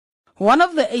One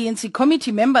of the ANC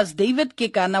committee members, David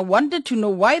Kekana, wanted to know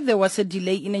why there was a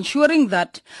delay in ensuring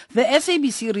that the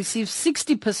SABC receives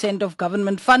 60% of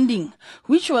government funding,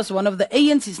 which was one of the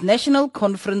ANC's National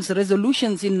Conference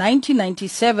resolutions in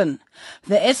 1997.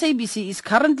 The SABC is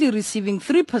currently receiving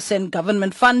 3%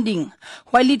 government funding,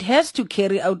 while it has to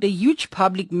carry out a huge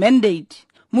public mandate.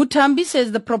 Muthambi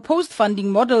says the proposed funding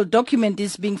model document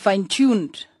is being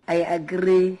fine-tuned. I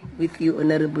agree with you,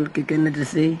 Honorable Kekana, to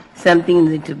say something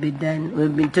needs to be done.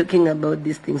 We've been talking about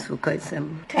these things for quite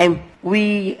some time.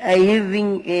 We are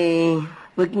having a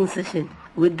working session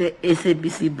with the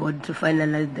SABC board to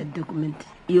finalize that document.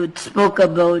 You spoke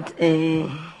about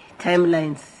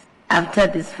timelines. After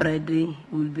this Friday,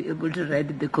 we'll be able to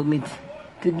write the committee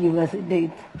to give us a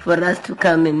date for us to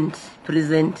come and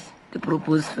present the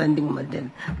proposed funding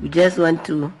model. We just want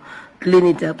to clean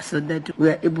it up so that we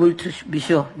are able to be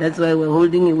sure. That's why we're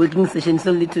holding a working session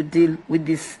solely to deal with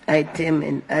this item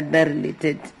and other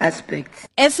related aspects.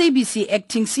 SABC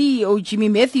acting CEO Jimmy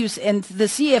Matthews and the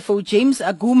CFO James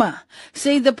Aguma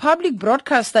say the public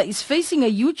broadcaster is facing a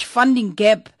huge funding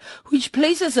gap, which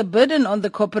places a burden on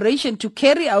the corporation to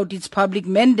carry out its public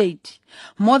mandate.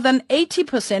 More than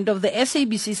 80% of the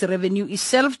SABC's revenue is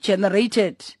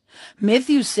self-generated.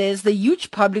 Matthews says the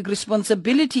huge public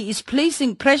responsibility is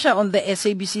placing pressure on the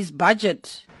SABC's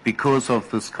budget. Because of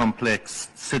this complex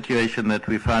situation that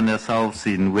we find ourselves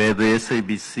in, where the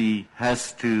SABC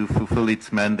has to fulfill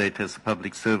its mandate as a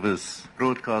public service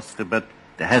broadcaster, but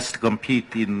has to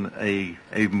compete in a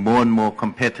more and more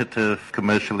competitive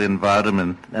commercial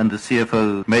environment. And the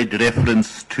CFO made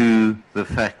reference to the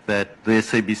fact that the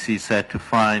SABC's had to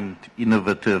find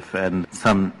innovative and, in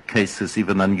some cases,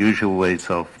 even unusual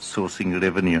ways of sourcing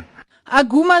revenue.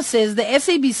 Aguma says the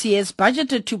SABC has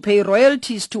budgeted to pay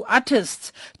royalties to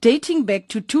artists dating back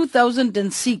to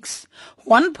 2006.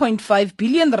 1.5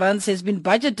 billion rands has been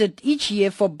budgeted each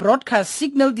year for broadcast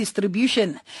signal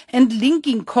distribution and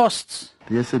linking costs.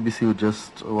 The SABC would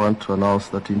just want to announce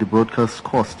that in the broadcast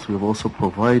costs, we have also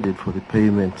provided for the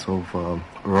payments of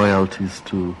royalties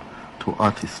to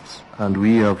artists. And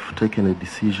we have taken a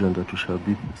decision that we shall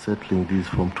be settling these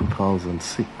from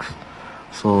 2006.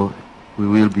 So we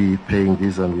will be paying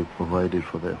these and we've provided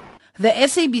for them. The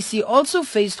SABC also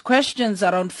faced questions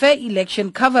around fair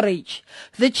election coverage.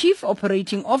 The Chief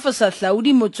Operating Officer,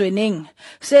 Motsoeneng,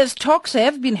 says talks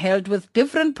have been held with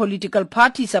different political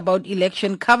parties about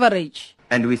election coverage.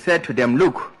 And we said to them,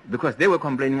 look, because they were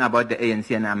complaining about the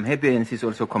ANC, and I'm happy ANC is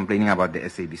also complaining about the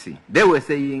SABC. They were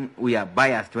saying we are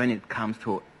biased when it comes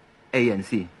to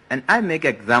ANC. And I make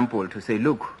example to say,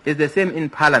 look, it's the same in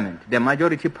Parliament. The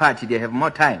majority party, they have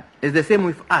more time. It's the same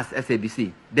with us,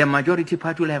 SABC. The majority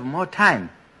party will have more time,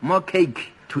 more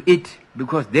cake to eat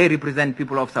because they represent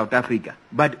people of South Africa.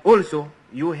 But also,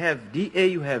 you have DA,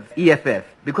 you have EFF,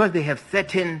 because they have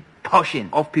certain portion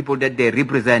of people that they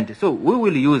represent. So we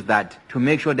will use that to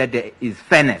make sure that there is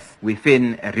fairness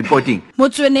within reporting.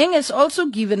 Motsoeneng has also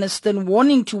given a stern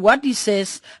warning to what he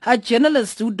says are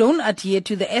journalists who don't adhere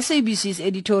to the SABC's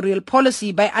editorial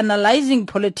policy by analyzing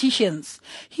politicians.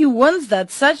 He warns that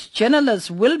such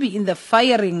journalists will be in the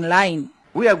firing line.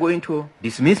 We are going to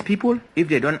dismiss people if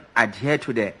they don't adhere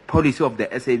to the policy of the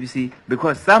SABC,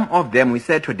 because some of them, we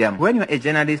said to them, when you're a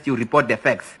journalist, you report the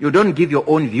facts. You don't give your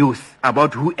own views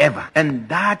about whoever. And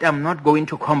that I'm not going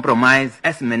to compromise.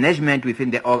 As management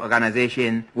within the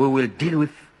organization, we will deal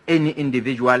with any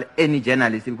individual, any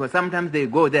journalist, because sometimes they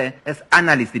go there as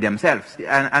analysts themselves,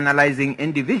 analyzing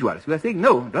individuals. We are saying,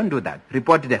 no, don't do that.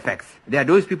 Report the facts. There are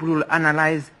those people who will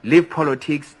analyze, leave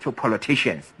politics to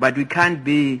politicians. But we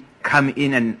can't come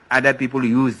in and other people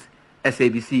use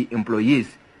SABC employees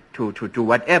to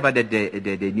whatever that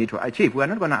they need to achieve. We are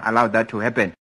not going to allow that to happen.